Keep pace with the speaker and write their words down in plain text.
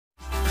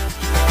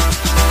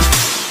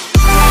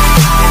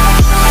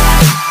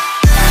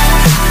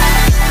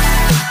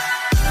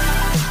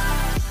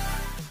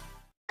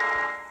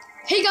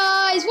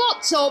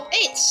up?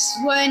 It's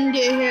Slender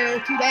here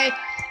today,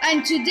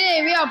 and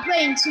today we are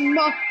playing some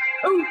more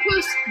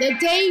Opus, The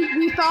Day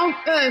We Found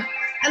Earth.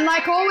 And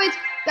like always,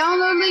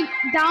 download link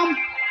down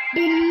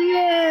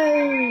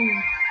below.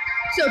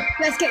 So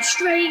let's get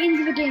straight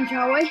into the game,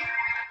 shall we?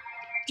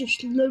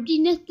 Just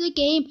loading up the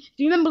game.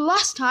 Do you remember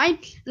last time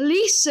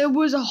Lisa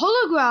was a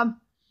hologram?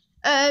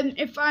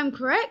 If I'm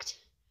correct,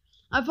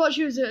 I thought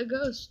she was a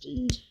ghost,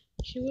 and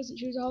she wasn't.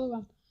 She was a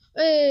hologram.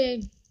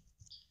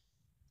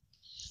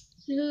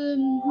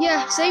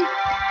 Yeah, see?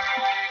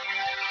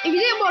 If you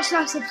didn't watch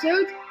last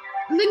episode,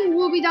 link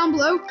will be down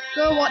below.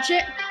 Go watch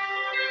it.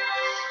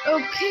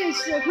 Okay,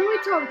 so can we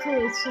talk to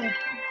Lisa?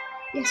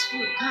 Yes,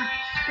 we can.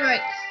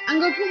 Right, I'm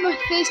gonna put my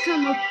face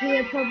cam up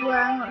here, probably.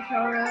 I'm not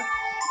sure.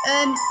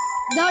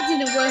 That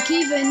didn't work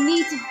either.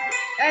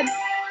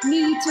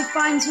 Need to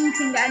find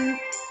something and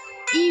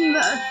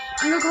emo.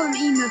 I'm gonna call him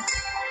emo.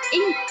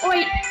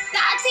 Wait,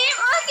 that didn't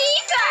work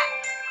either.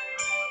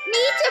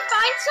 Need to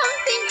find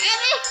something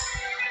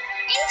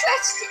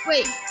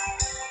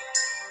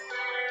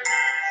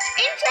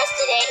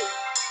interested in.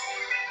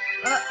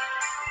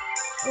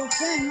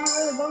 Okay, I'm not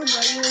really bothered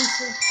about you,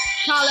 Lisa.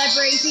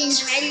 Calibrating,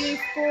 ready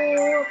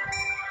for.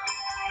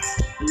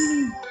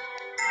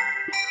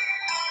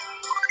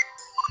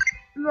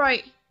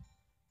 Right.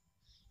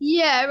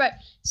 Yeah, right.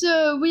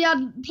 So we had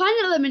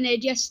Planet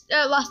Lemonade last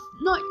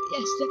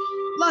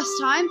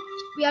time.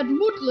 We had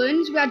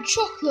Woodlands, we had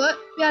Chocolate,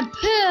 we had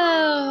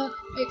Pearl.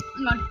 Wait,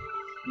 hang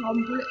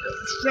on, put it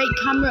straight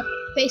camera,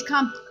 face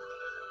cam.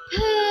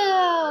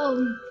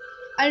 Pearl.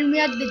 And we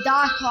had the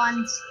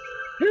Darklands.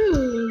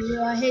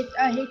 Ooh, I hated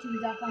the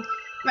Darklands.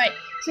 Right,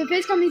 so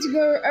face cam needs to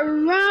go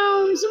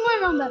around, somewhere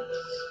around there.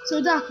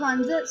 So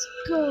Darklands, let's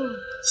go.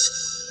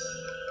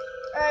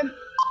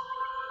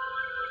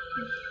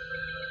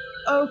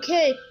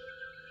 Okay.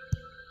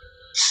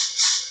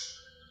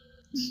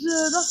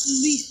 So that's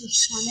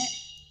Lisa's planet.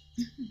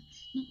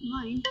 Not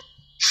mine.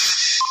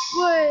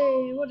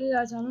 Wait, what did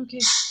I tell him? Okay.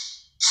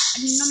 I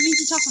did not mean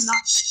to talk on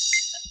that.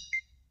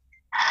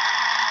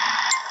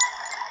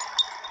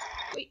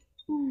 Wait,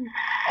 ooh.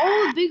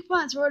 All the big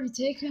planets are already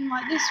taken,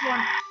 like this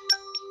one.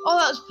 Oh,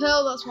 that's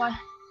Pearl, that's why.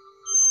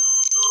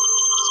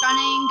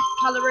 Scanning,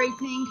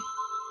 calibrating.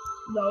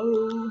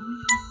 Low.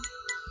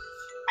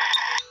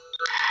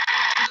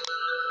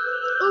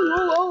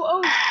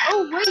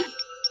 Oh, wait.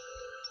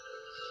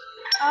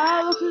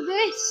 Ah, look at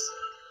this.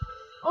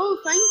 Oh,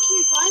 thank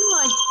you,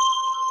 finally.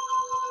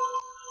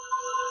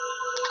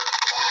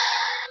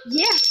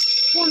 Yeah,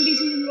 go on, do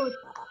something good.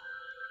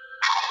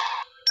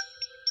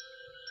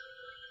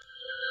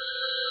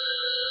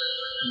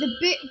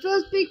 The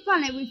first big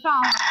planet we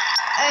found,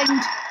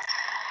 and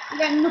we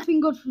got nothing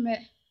good from it.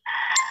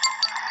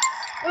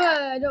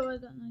 Oh, I don't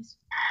like that noise.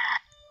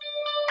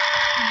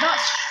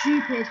 That's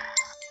stupid.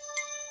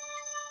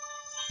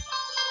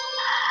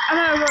 I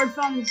know where I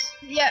found this.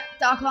 Yeah,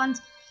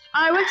 Darklands.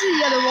 And I went to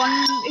the other one,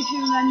 if you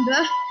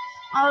remember.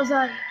 I was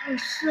like, I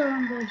was so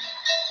hungry.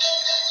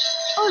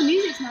 Oh, the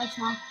music's nice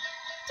now.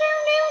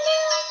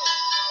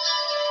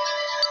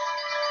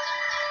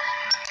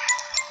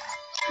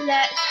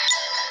 Let's.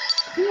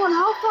 Come on,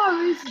 how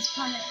far is this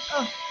planet?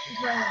 Oh,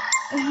 it's right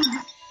there.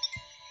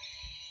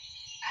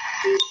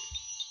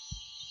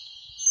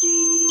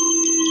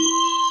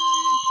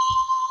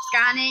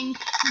 Scanning.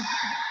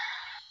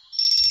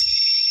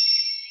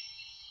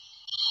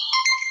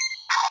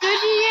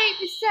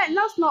 38%,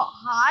 that's not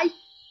high.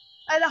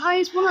 The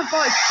highest one I've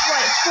got is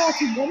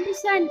like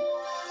 41%.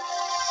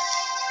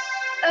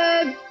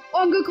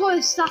 I'm gonna call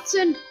it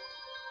Saturn.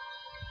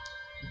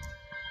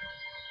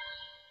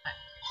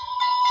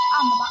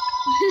 I'm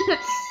back.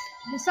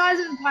 The size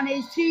of the planet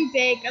is too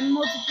big and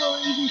multiple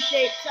even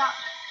shapes are.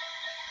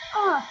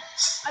 Oh,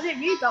 I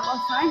didn't read that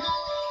last time.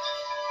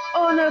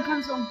 Oh no,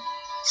 cancel.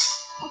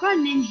 What kind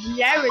of name is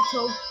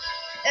Jericho?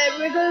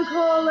 We're gonna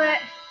call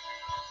it.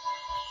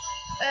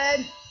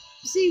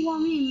 See what I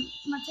mean?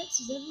 My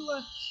text is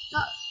everywhere.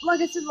 Now,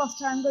 like I said last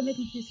time, I'm going to make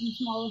my face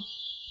smaller.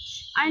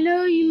 I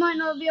know you might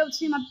not be able to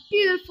see my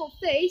beautiful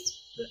face,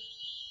 but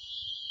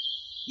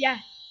yeah,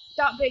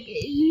 that big.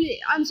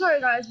 I'm sorry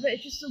guys, but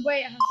it's just the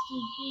way it has to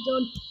be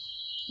done.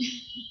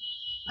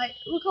 Like,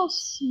 look how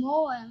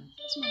small I am.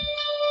 That's small.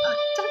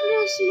 That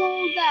little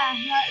small there,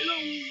 that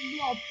little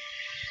blob.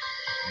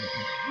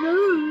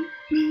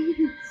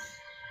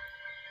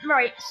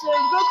 Right, so we're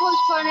going to call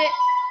this planet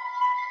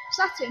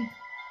Saturn.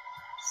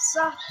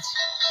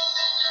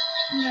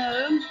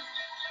 No.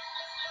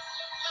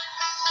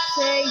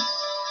 Say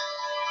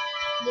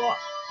what?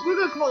 We're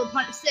gonna call the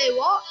planet Say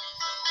What?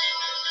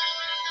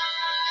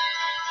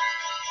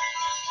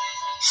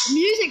 The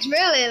music's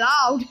really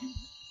loud.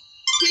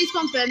 Please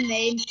confirm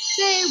name.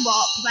 Say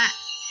what planet?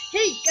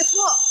 Hey, guess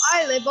what?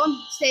 I live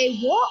on Say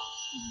What?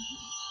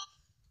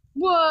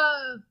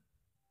 Whoa.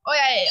 Oh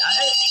yeah,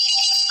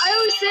 I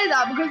always say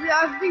that because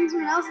I think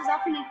something else is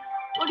happening.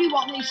 What do you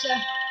want, Lisa?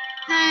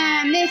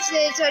 This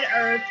is an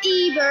Earth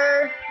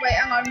Eber. Wait,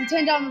 hang on,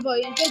 turn down the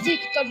volume. Go take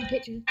a dodgy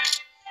picture.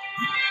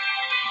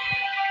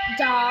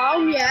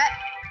 Down, yeah.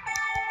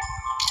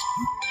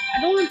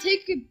 I don't want to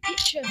take a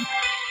picture.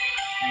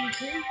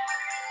 Thank you.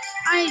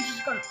 I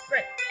just got it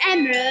right.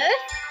 Emerald.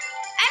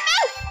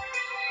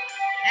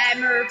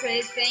 Emerald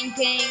is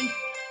thinking.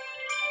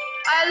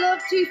 I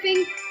love to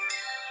think.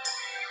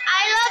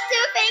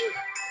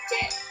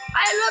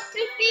 I love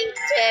to think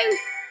too.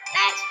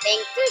 Let's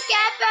think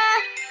together.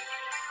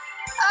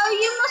 Oh,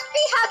 you must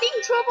be having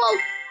trouble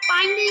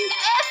finding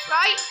Earth,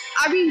 right?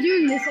 I've been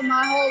doing this all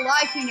my whole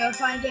life,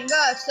 finding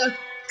Earth. So,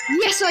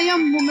 yes, I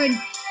am, woman.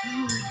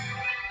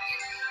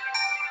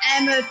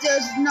 Emma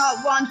does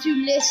not want to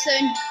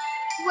listen.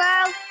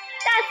 Well,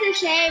 that's a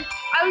shame.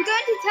 I was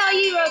going to tell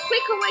you a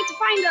quicker way to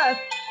find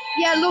Earth.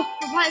 Yeah, look,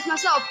 the planets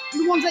myself,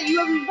 the ones that you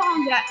haven't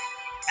found yet.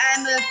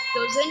 Emma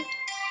doesn't. ...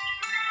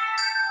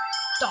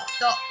 Does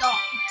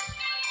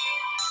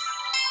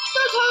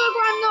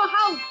hologram know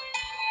how?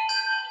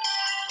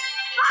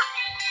 Ha!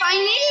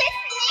 Finally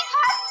listening,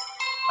 huh?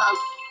 Well,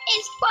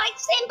 it's quite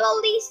simple,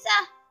 Lisa.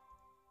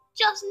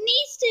 Just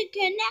needs to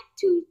connect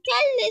to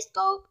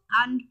telescope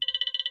and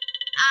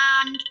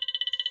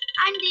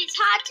it's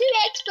hard to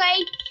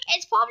explain.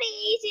 It's probably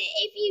easier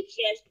if you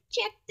just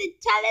check the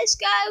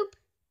telescope.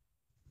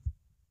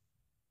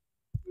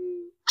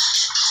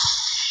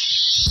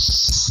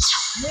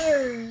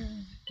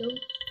 Don't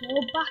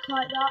fall back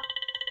like that.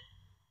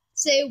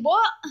 Say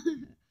what?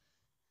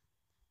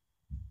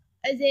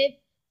 As if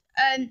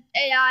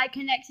AI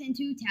connecting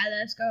to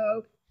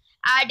telescope.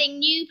 Adding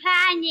new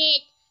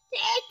planet.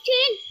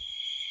 Detecting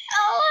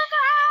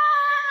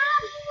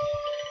hologram.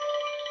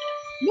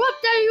 What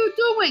are you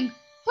doing?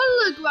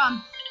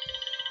 Hologram.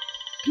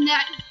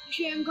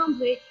 Connection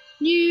complete.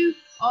 New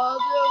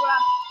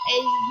hologram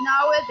is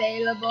now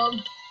available.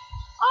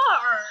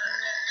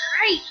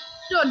 Alright,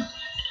 done.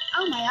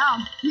 Oh, my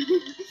arm.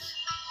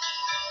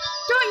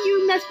 Don't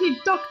you mess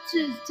with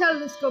Doctor's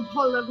telescope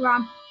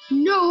hologram.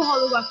 No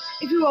hologram.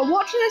 If you are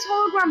watching this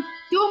hologram,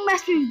 don't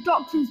mess with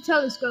Doctor's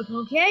telescope,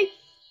 okay?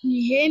 Can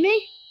you hear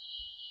me?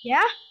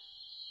 Yeah?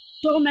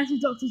 Don't mess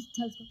with Doctor's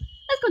telescope.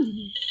 Let's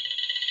continue.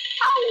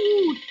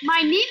 Oh,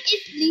 my name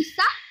is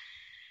Lisa.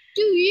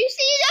 Do you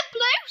see the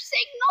blue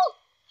signal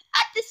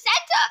at the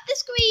center of the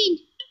screen?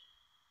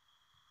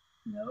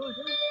 No, I don't.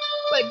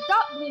 Wait,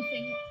 that blue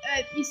thing,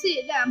 you see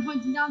it there, I'm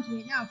pointing down to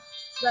it now.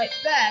 Right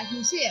there, can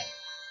you see it?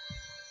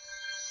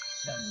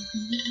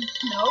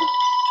 No.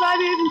 Try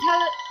moving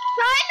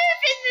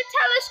the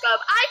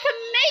telescope. I can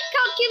make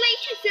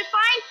calculations to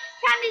find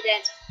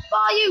candidates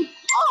for you.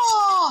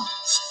 Oh!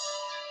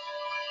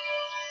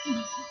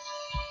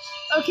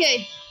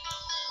 Okay.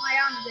 My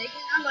arm's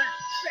aching. I'm going to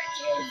stretch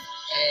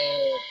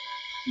it.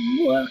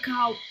 Work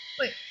out.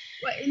 Wait,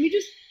 let me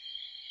just...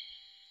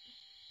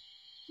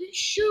 Is it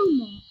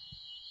Schumer?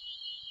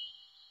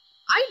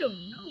 I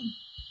don't know.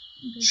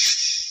 Okay.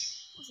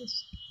 What's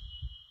this?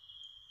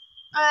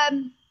 If I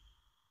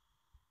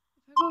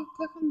go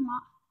click on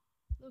that.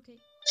 Okay.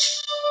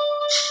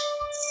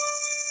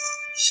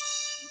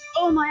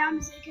 Oh, my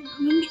arm's aching.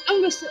 I'm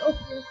gonna sit up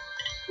here.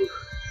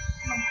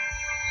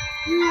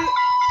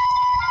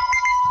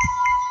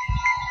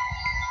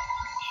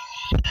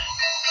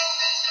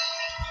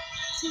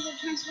 See the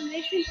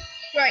transformation?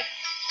 Right.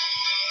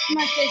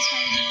 My face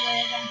hangs in the way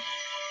again.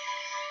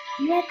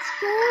 Let's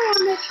go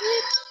on the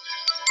trip.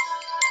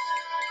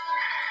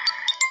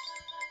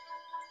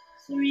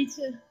 So we need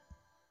to...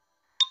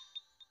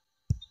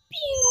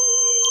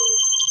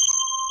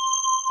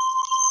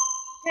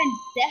 Then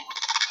death.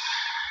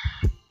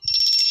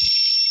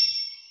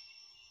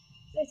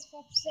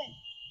 34%.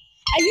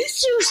 Are you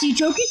seriously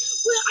joking?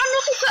 Well, I'm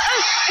looking for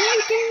Earth. And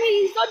you're giving me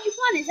these dodgy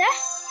planets, eh?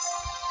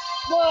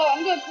 Well,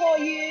 I'm gonna call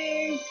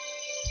you...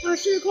 I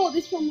should have called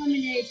this one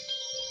Lemonade.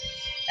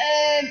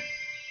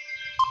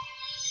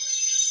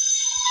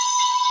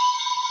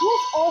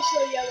 What's also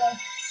yellow?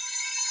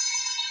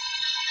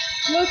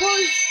 I'm gonna call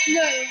it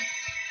Snow.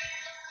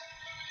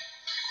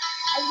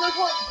 I'm gonna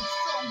call it the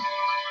Sun.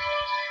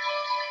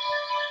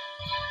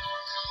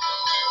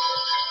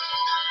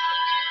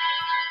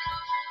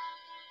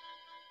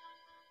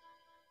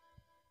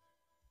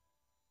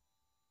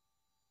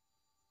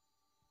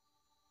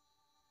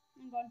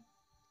 Hang on.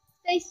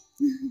 Space.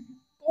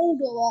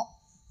 Gold a lot.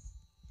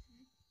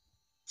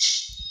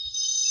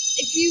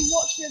 If you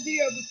watched the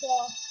video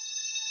before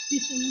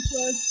this one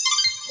uploads,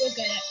 you'll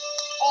get it.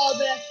 Or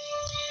the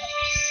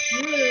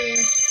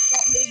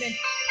stop moving.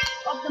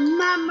 Of the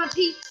Mama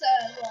Pizza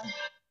one.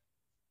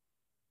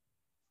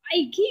 I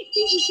keep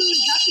thinking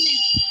something's happening.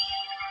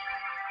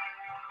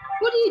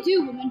 What do you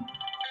do, woman?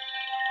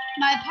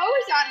 My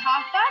powers aren't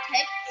half bad,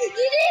 hey? You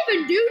didn't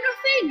even do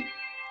nothing.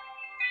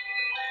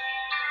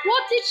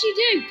 What did she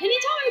do? Can you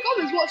tell me in the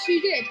comments what she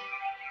did?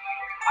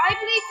 I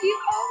believe you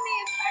owe me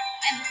a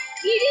and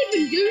you didn't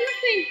even do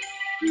nothing.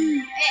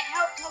 It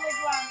helped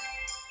hologram.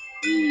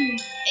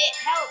 It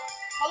helped.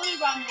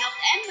 Hologram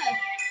helped Emma.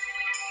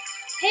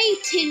 Hey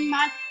Tin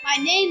Man, my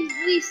name's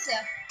Lisa.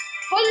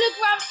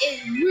 Hologram is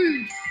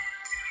rude.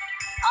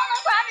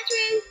 Hologram is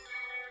rude.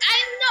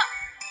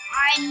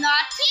 I'm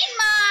not Tin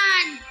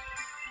Man.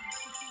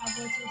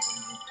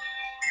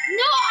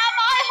 No, I'm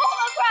my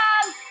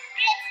hologram.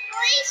 It's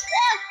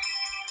Lisa.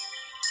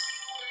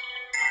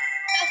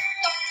 Let's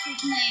stop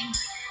his name.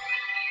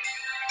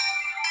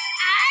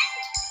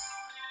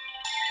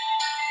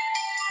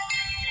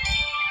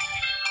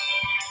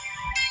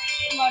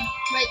 And come on,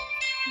 wait.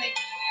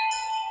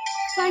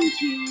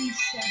 Thank you,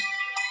 Lisa.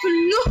 For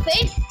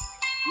nothing?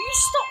 You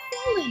stop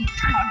falling.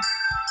 Come on.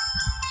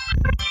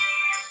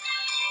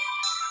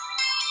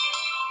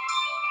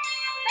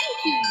 Thank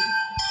you, Lisa.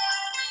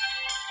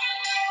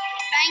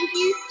 Thank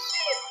you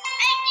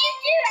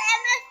too,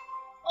 Emma,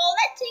 for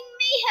letting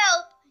me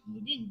help. You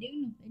didn't do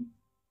nothing. ...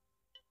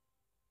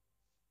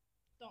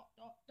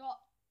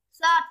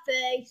 Sad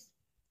face.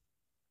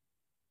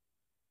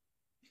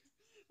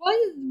 Why is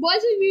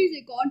the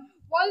music on?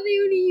 Why are they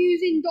only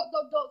using ...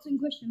 and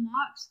question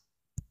marks? ...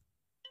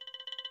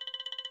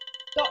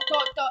 Do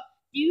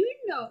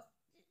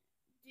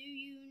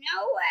you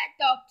know where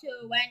Doctor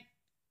went,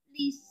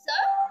 Lisa?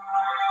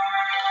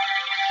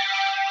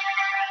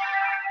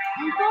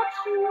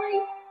 Unfortunately.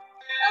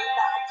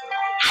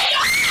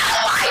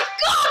 Oh my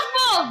God,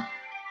 Mom!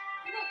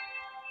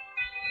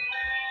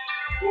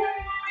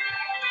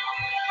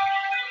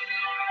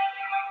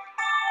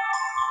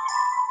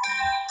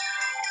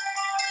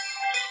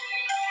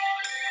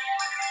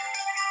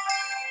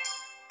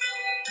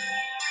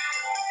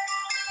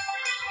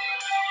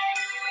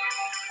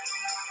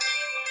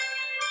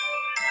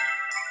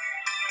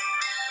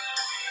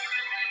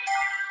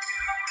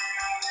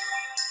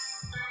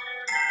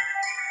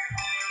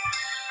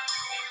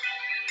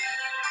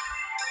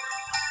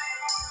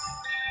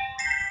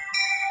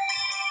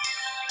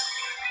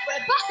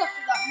 We're back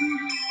after that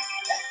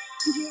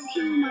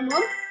interruption with my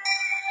mum.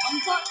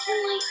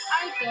 Unfortunately,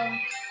 I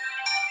don't.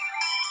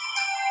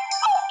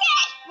 Okay!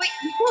 Wait,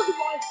 more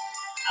voice.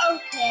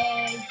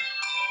 Okay.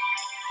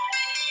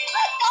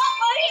 But don't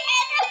worry,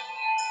 Anna.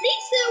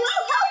 Lisa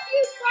will help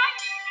you find...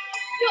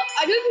 No,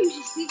 I don't think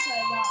she speaks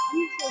like that.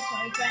 I'm so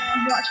sorry for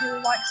anyone who actually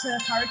likes her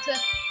character.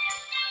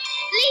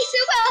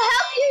 Lisa will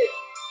help you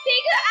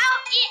figure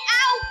it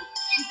out.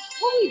 She's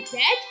probably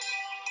dead.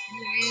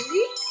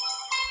 Really?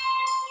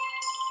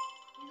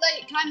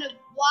 Like kind of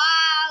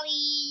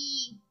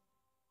Wally.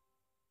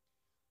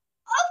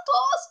 Of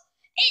course,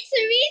 it's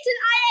the reason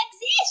I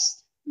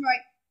exist.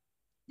 Right.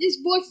 This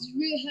voice is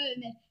really hurting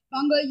me, but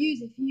I'm gonna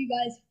use it for you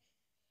guys.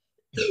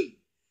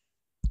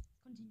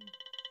 Continue.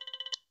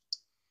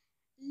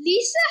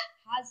 Lisa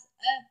has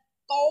a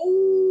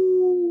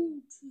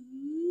goal to...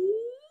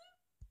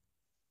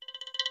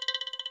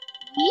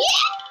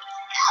 Yeah,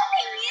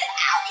 helping you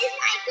out is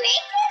my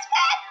greatest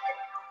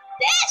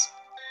purpose.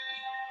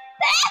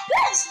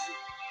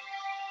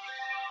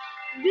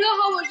 You know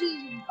how much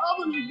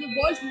the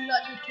voice is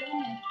actually killing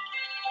me.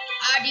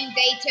 Adding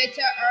data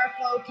to Earth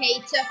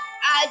Locator.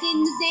 Adding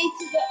the data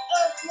to the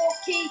Earth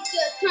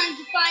Locator. Trying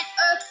to find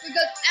Earth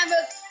because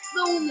Emma's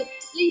lonely.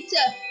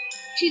 Lisa,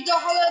 she's a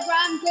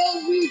hologram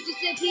girl who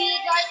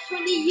disappeared like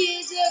 20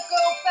 years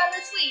ago. Fell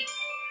asleep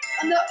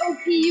on the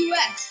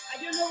OPUS. I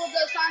don't know what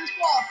that stands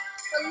for,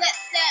 but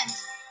let's dance.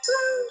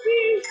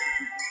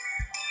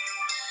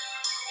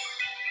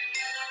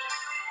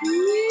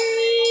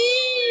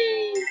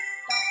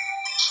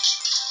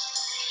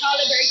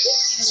 Calibrated.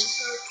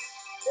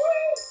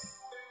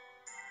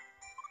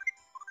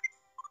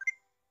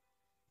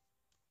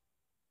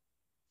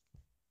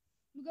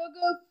 We're gonna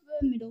go for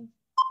the middle.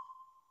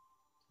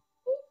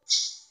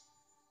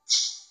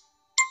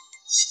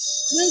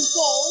 There's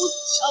gold,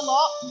 a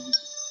lot. I'm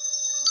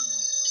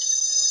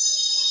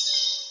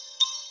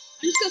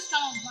just gonna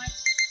stand on points.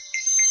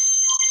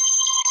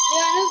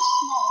 Yeah, I know it's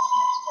small,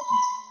 but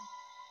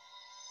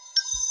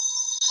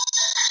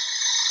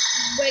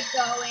we're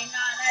going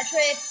on a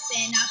trip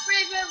in a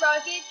river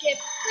rocket ship,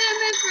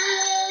 swimming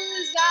through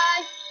the sky.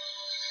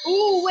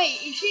 Oh wait,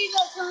 is she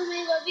not telling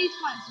me about these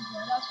points as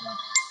well? That's what.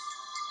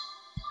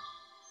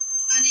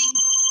 Scanning.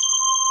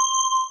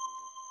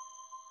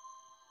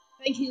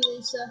 Thank you,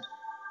 Lisa.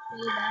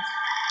 You're the best.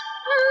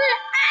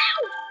 Ow!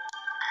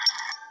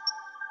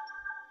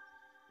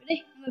 Ready?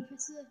 I'm gonna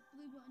press the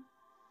blue button.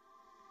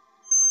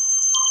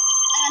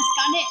 And I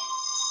scan it.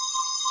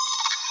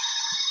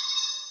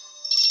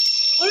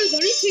 Oh, there's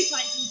only 2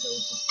 points in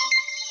total.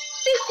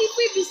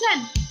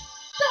 53%!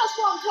 That's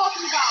what I'm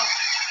talking about!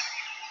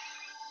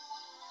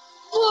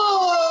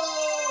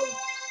 Whoa!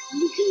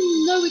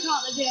 No, we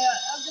can't live here.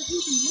 I think we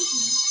can live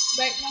here.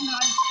 Wait, wrong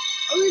hand.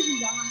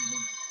 Original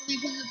hand.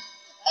 We're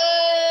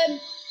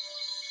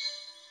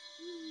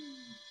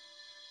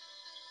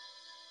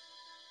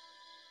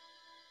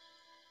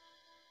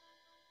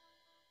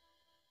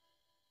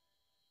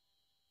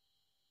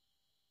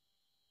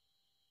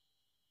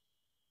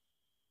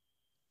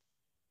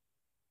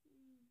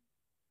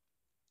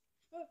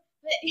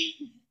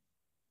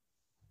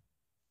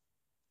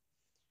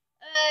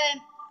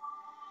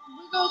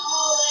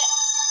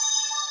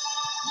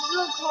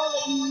gonna call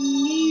it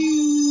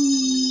new.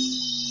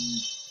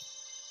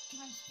 Can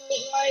I spell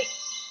it right?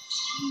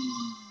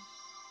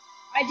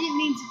 I didn't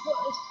mean to put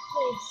this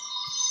place.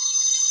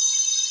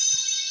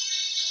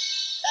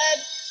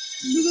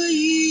 We're gonna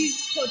use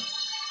code.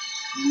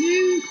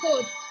 New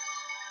code.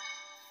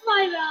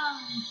 Fly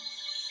round.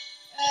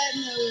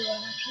 No, we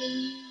won't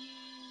actually.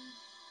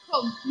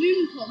 Come,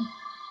 moon, come.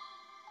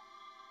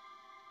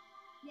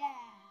 Yeah.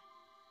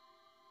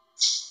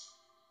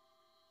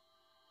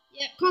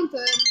 Yep,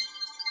 confirm.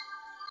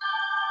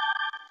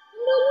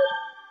 Moon,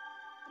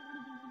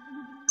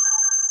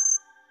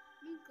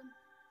 come.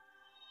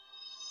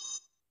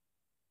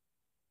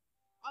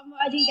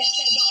 I didn't get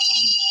set that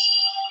time.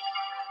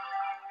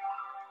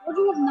 What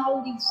do you have now,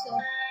 Lisa?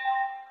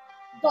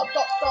 Dot,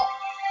 dot, dot.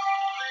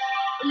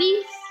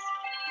 Lisa.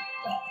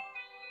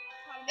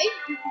 Pardon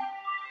me.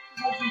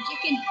 Have some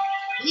chicken.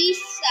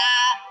 Lisa,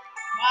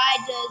 why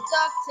does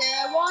Doctor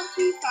want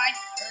to find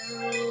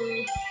her?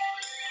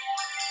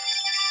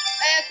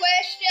 A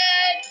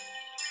question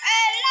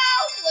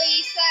allows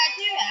Lisa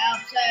to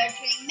help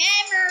searching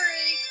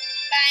memory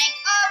bank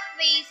of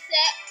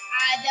Lisa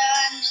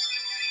Adams.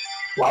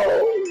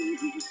 Whoa!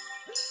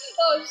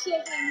 Oh,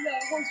 something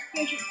that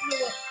constipation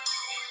flew up.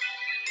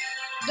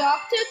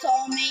 Doctor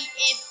told me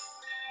if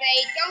they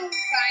don't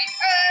find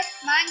Earth,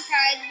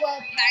 mankind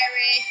will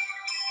perish.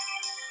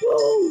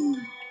 Whoa!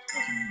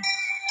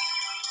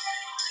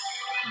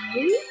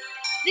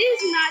 This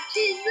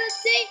matches the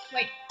date.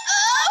 Wait.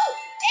 Oh!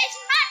 This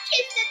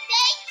matches the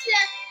data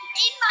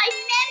in my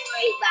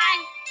memory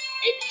bank.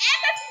 If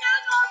Emma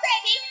knows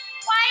already,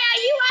 why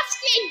are you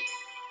asking?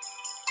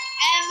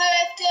 Emma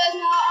does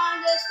not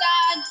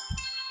understand.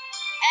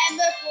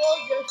 Emma will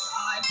just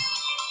die.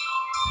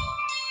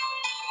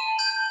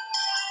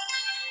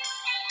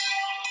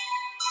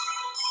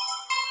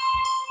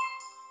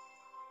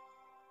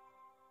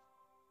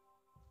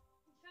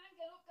 I'm trying to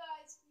get up,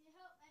 guys. Can you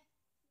help me?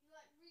 You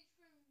reach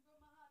through and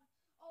grab my hand.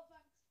 Oh,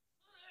 thanks.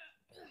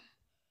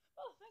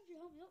 Oh, thank you.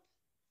 Help me up.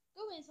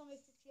 Go in, somebody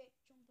 58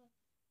 jumper.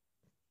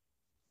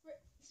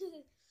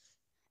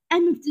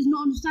 Emma does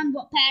not understand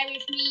what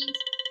perish means.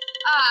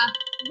 Ah,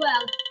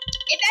 well,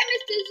 if Emma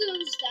doesn't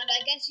understand,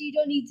 I guess you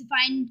don't need to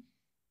find.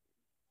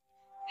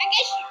 I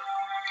guess you.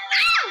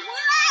 Ah,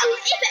 well,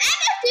 if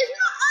Emma does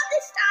not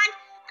understand,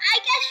 I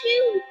guess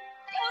you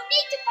don't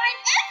need to find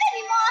Earth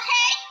anymore,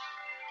 hey?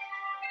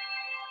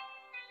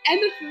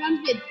 Emma reminds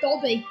me of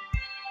Dobby.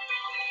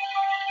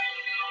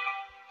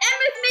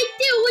 Emma's made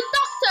deal with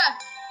Doctor.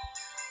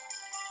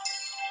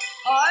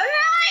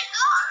 Alright.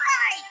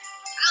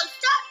 I'll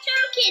stop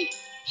joking.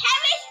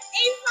 Perish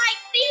is like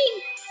being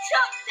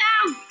shut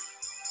down.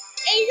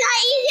 Is that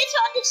easy to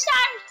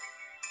understand?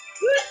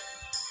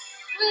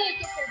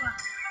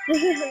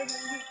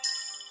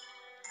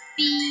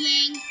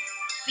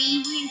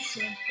 being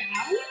shut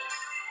down?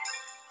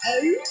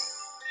 Oh?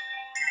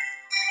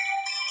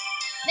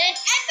 Then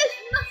Emma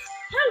must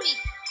hurry.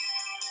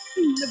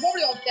 They're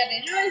probably all dead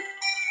anyway.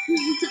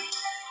 Wonderful!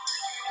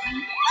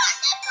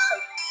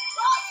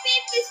 What's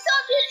with the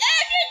sudden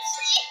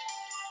urgency?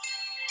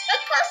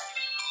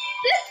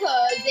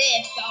 Because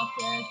if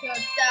Doctor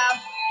shuts down,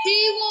 she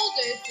will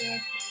disappear.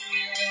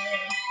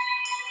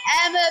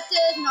 Emma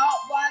does not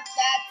want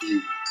that to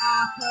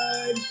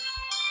happen.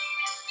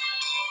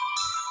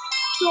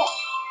 Stop.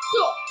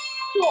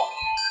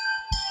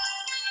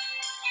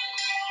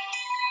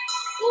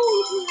 Oh,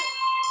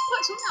 it's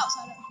quite sunny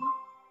outside actually.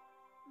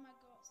 I might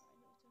go outside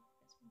later.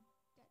 Get some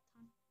time.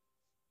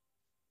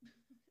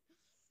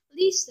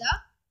 Lisa?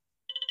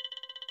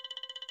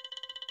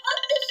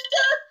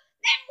 Understood.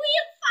 Then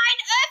we'll find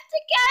Earth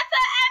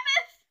together, Emma.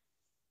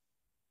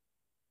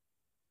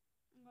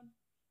 Hang on.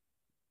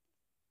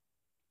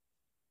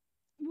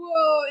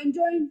 Whoa,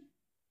 enjoying.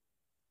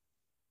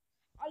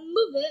 I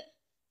love it.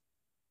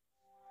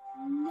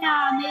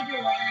 Nah, maybe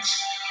not.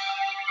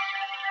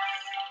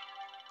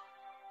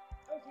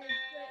 Okay, wait.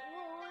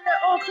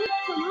 Oh, click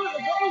from out the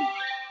bottom.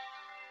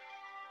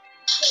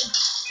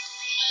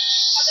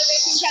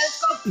 Elevation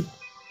telescope.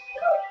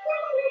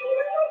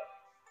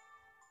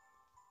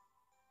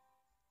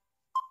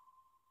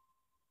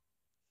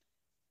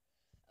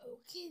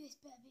 Okay, this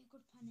better be a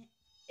good planet.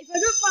 If I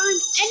don't find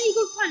any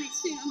good planets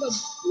soon, I'm going to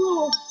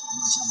blow up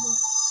my tablet.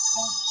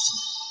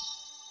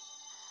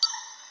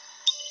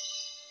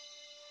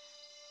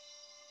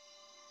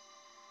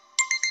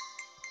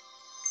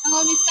 I'm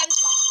going to be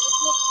satisfied with this.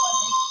 Looks quite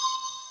big.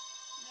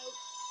 Nope.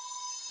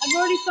 I've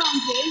already found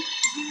you.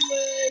 You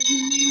were the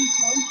new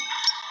code.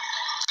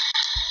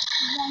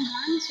 Wrong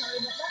hand, sorry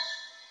about that.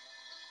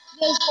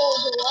 There's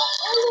Boulder Rock.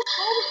 Oh, look,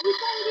 Boulder. We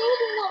found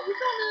Boulder Rock. We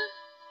found it.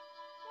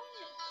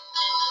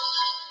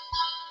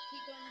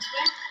 Keep going this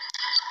way.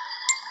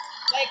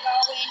 We're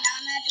going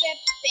on a trip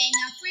in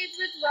a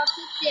favorite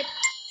rocket ship.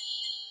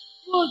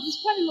 Whoa, this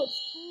planet looks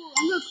cool.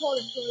 I'm gonna call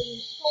it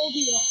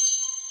Goldilocks.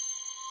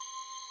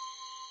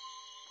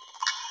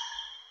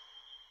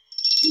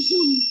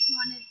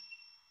 Planet.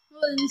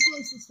 Oh, in the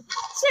solar system.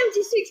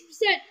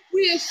 76%!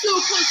 We are so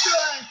close to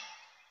Earth!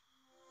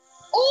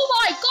 Oh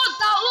my god,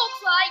 that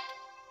looks like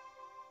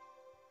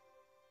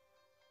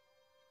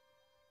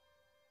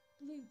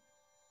blue.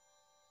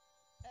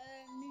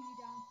 Move you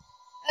down.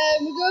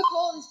 We're gonna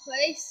call this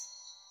place.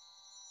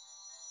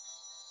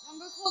 I'm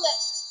gonna call it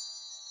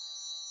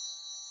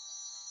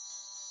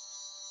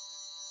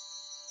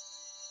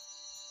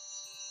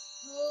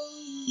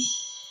Home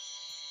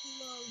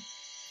Close.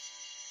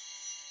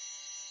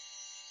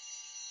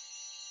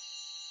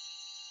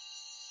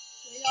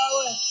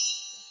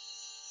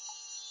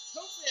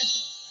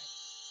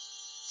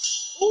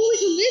 Oh, we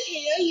can live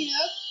here, you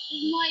know.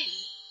 This might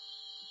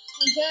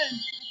confirm.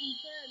 I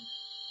confirm.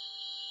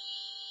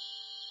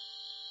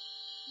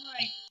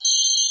 Right.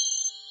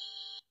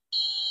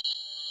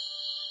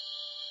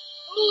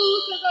 Oh,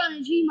 look, I got an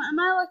achievement. Am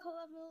I like a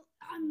level?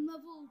 I'm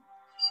level.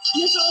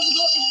 Yes, I was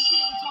about to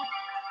see the top.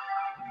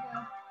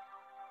 Okay.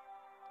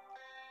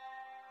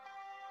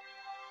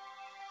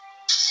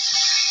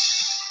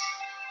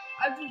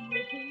 I'm just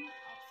walking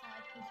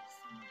outside because it's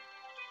summer.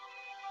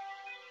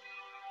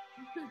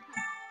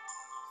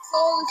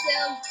 Solar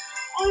cells.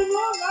 Oh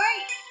no,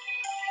 right?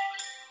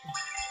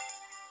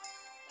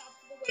 That's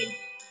the wind.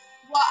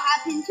 What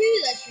happened to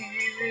the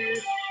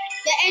ship?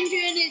 The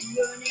engine is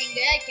running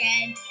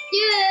again.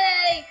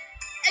 Yay!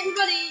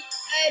 Everybody,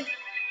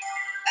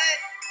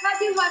 can't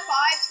do high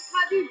fives,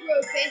 can't do bro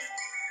fists.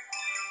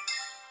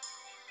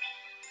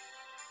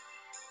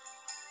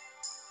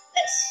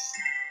 Let's.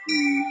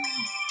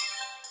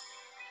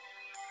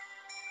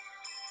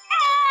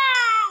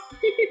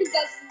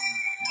 That's.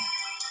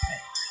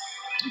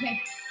 Okay.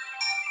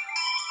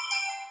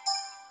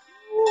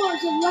 Oh,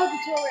 it's a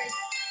laboratory.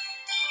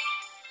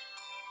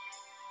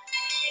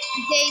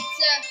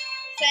 Data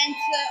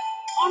center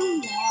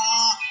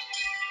unlocked.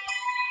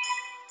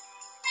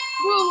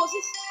 Whoa, what's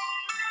this?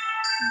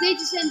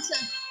 Data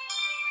center.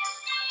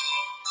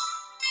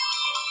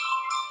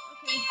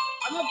 Okay,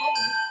 I'm not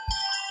bothered.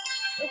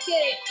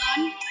 Okay,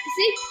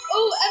 see?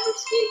 Oh,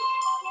 MFC.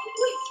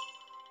 Wait.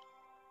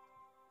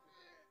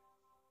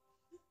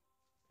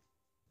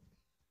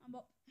 I'm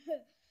up.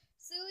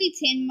 Silly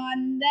Tin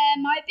Man, there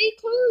might be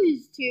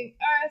clues to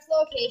Earth's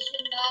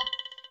location there.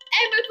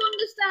 MF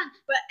understand,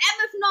 but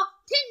MF not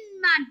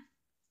Tin Man.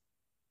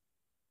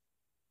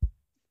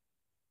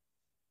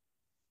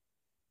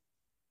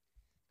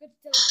 Good to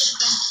tell us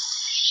again.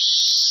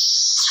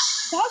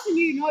 That's a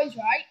new noise,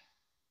 right?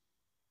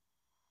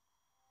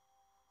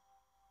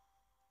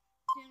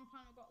 The only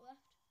planet got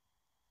left.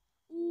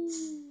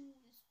 Ooh,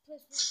 this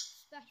place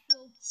looks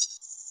special.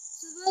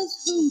 So there's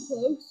home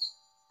close.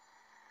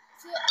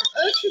 So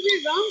Earth should be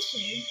around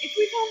soon. If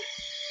we find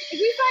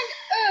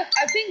Earth,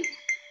 I think.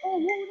 Oh,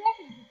 what would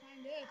happen if we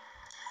find Earth?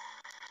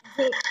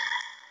 So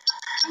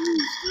I'm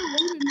still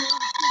wondering what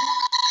would happen.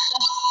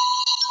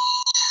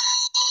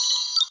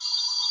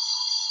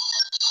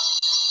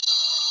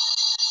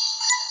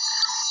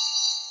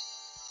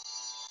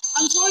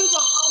 I'm sorry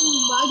for how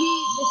laggy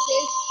this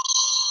is.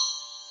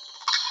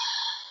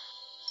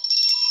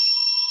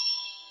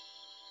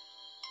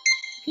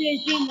 Because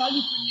it's being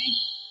laggy for me.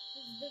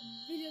 The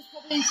video's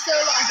probably so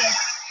laggy.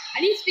 I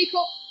need to speak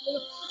up.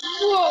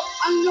 Whoa,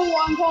 I know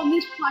what I'm calling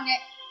this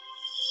planet.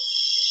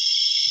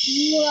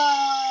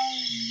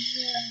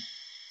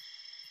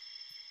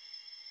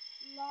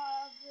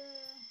 Lava.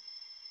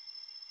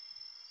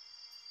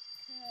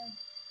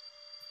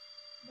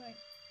 Wait.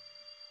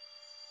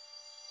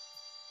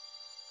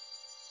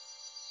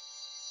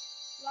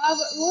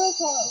 Lava. We'll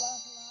call it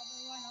lava.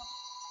 Why not?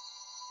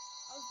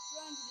 I was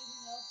trying to do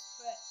something else,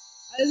 but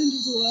I didn't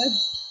use the word.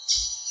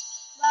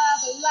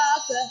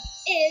 Lava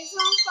is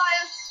on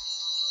fire.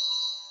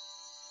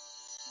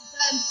 And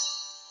then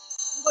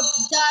we got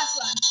the dark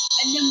one,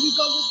 and then we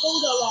got the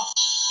golden one.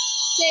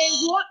 Say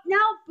what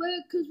now?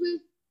 Because we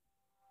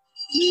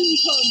moon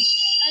come,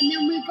 and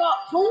then we got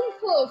home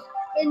close,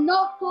 but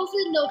not close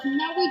enough.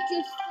 Now we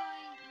just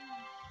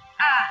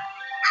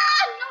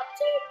not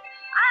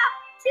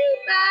too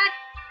bad,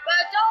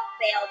 but don't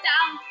feel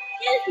down.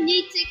 Just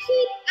need to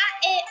keep at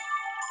it.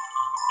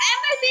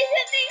 Emma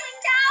isn't feeling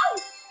down.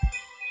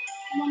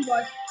 Come on,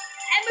 boys.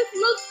 Emma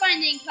loves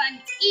finding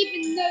planets,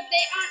 even though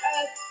they aren't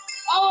Earth.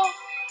 All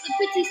the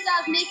pretty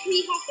stars make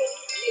me happy.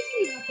 It makes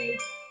me happy.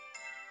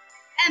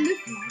 Emma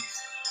likes.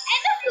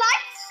 Emma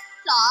likes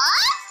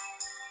stars?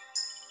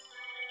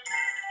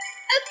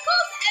 Of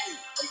course, Emma.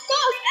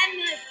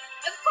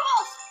 Of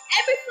course.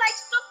 Emma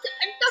likes Doctor,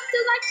 and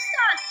Doctor likes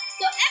stars.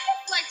 So Emma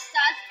likes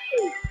stars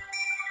too.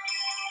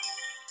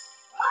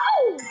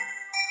 Oh!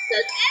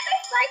 Does Emma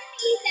like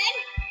me then?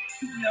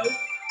 No.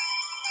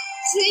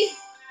 See?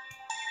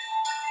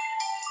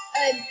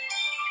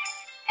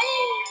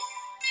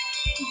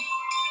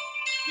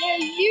 Yeah,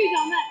 you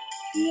done that.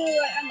 No,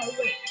 wait, Emma,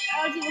 wait.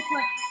 I'll do the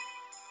point.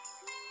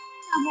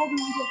 I'm holding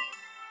on to it.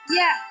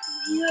 Yeah,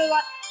 you know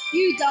what?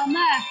 You done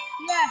that.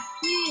 Yeah,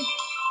 you.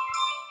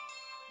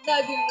 No, I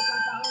didn't look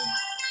like that one.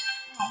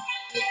 Oh,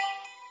 wait.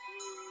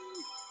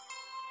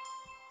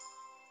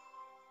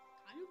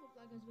 I don't look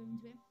like I was going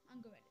to him. I'm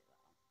going to edit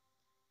that.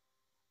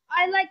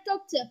 I like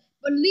Doctor,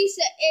 but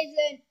Lisa is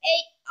an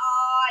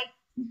AI.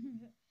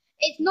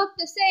 It's not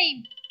the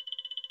same.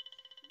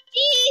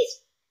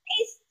 Jeez,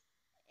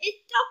 is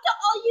Doctor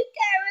all you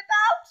care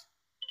about?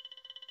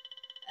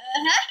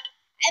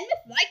 Emma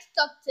likes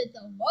Doctor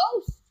the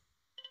most.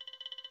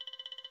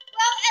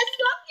 Well, as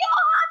long as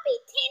you're happy,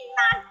 Tin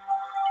Man.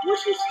 We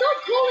should stop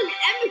calling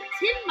Emma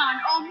Tin Man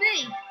or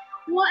me.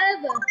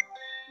 Whatever.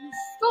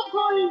 Stop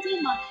calling him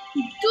Tin Man.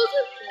 He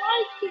doesn't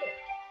like it.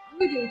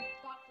 I'm gonna do a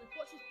backflip.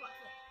 Watch this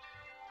backflip.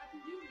 I can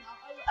do it now.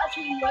 I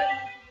actually learned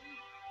how to do it.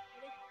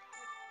 Ready?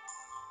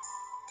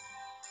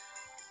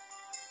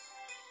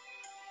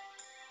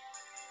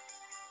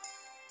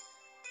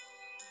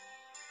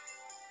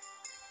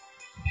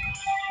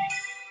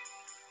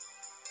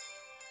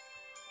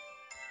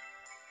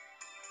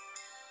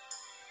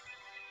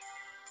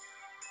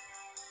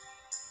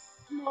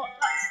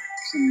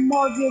 some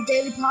more of your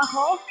daily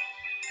parkour.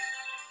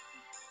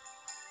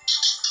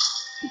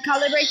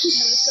 Calibration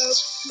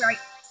telescope. Right.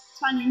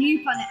 Find a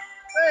new planet.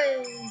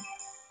 Hey.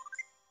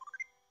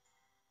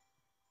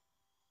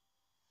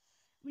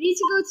 We need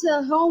to go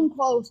to home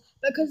close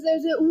because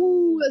there's a.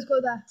 Ooh, let's go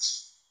there.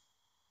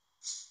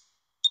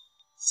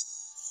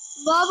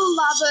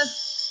 Lava.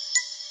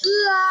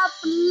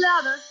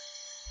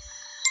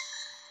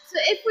 So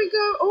if we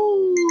go,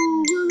 oh,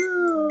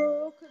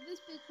 look at this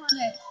big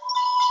planet.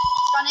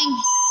 Scanning.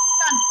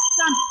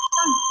 Scan.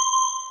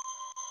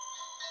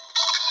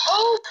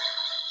 Oh.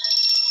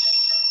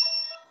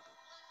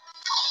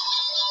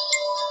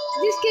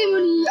 This game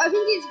only, I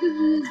think it's because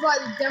it's like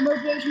the demo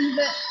version of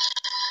it.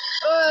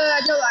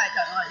 I don't like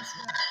this.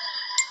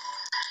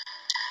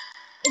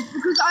 It's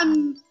because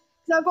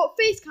I've got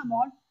Facecam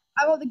on,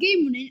 I've got the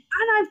game running,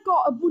 and I've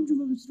got a bunch of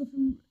other stuff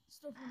running.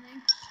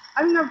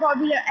 I think I've got a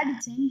bit of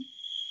editing.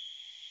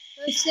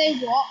 Let's say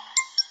what?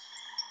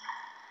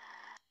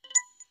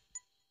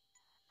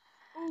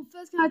 Oh,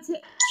 first can I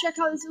check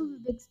out this other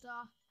big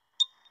star?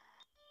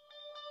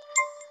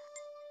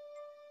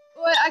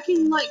 Wait, I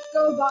can like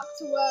go back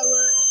to where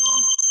we're.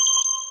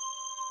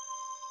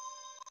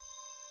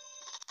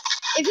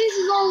 If this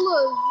is all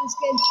low, this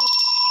game's.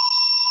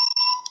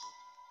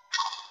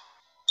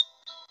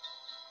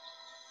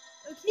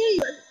 Okay,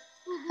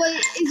 but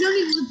it's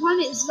only the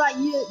planets that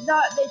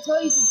they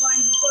tell you to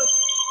find. But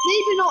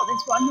maybe not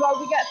this one. Well,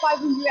 we get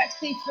 500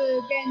 XP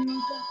for getting the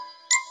one.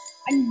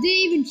 And didn't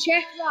even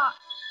check that.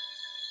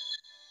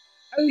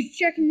 I was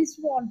checking this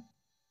one.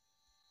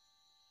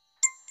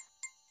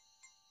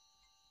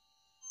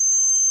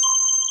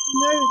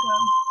 There we go.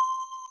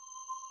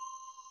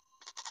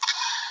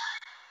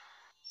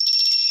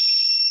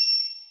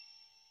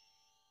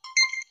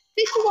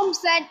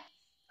 %.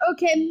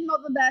 Okay,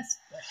 not the best.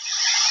 But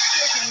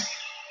okay.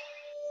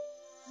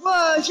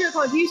 Whoa, should have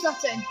called you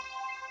something.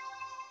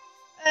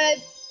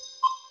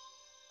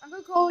 I'm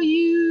gonna call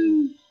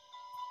you.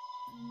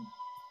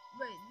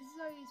 Wait, this is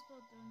how you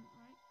spell donut,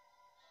 right?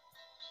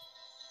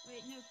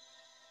 Wait, no.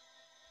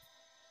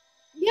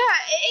 Yeah,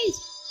 it is.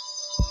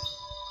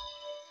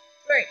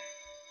 Right.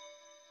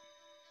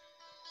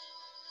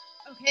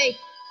 Okay.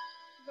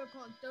 I'm gonna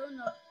call it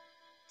donut.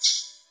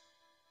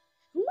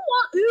 Who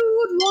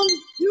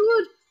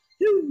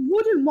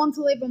wouldn't want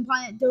to live on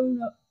planet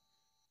Donut?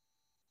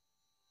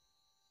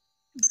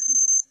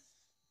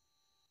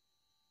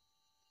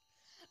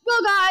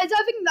 Well, guys,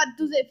 I think that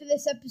does it for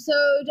this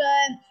episode.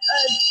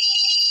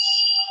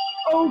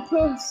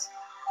 Opus.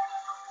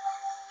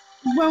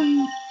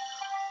 When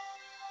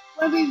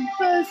we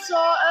first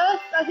saw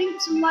Earth, I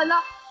think something like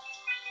that.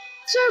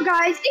 So,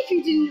 guys, if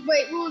you didn't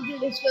wait, we'll do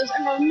this first.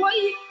 Hang on, why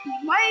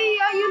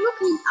are you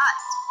looking at?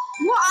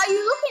 What are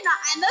you looking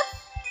at, Emma?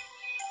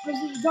 Was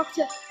the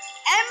doctor?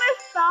 Emma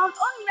found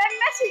unread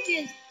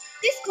messages.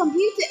 This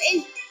computer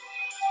is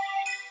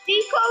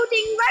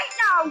decoding right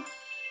now.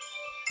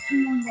 Oh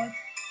my God.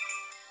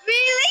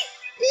 Really?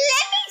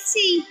 Let me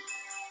see.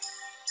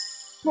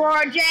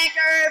 Project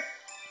Earth.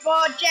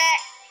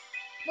 Project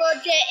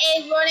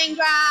is running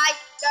dry.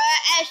 The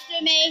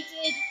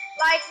estimated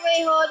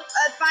likelihood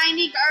of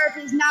finding Earth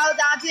is now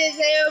down to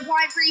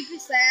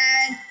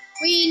 0.3%.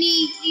 We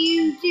need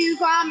you to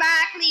come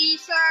back, please,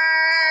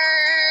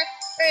 sir.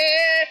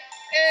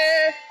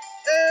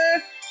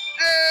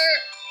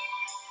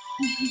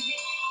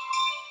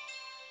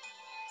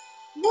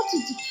 What a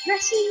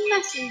depressing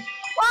message.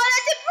 What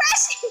a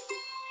depressing...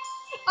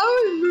 I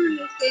was rude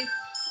this game.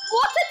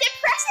 What a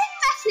depressing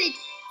message.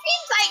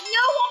 Seems like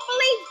no one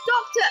believes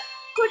Doctor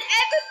could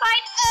ever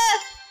find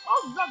Earth.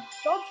 Oh, that's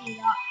dodgy,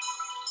 that.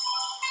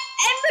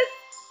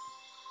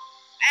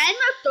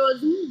 Emma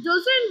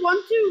doesn't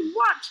want to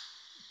watch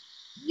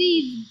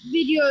these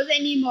videos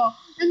anymore.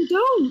 And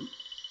don't.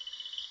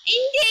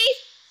 Indeed,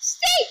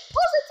 stay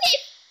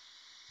positive,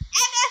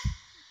 Emma.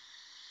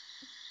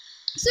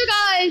 So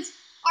guys,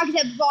 like I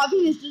said before, I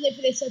think this does it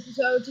for this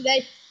episode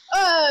today.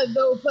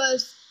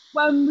 Opus,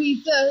 when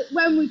we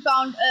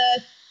found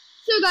Earth.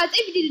 So guys,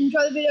 if you did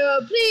enjoy the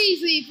video,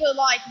 please leave a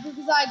like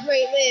because I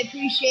greatly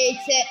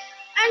appreciate it.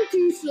 And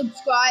to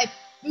subscribe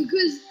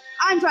because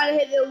I'm trying to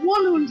hit the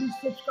 100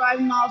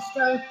 subscriber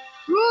milestone.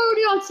 We're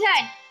already on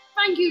 10.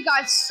 Thank you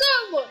guys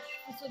so much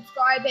for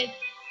subscribing.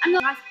 And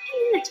I'll see you guys in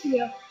the next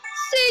video.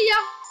 See ya!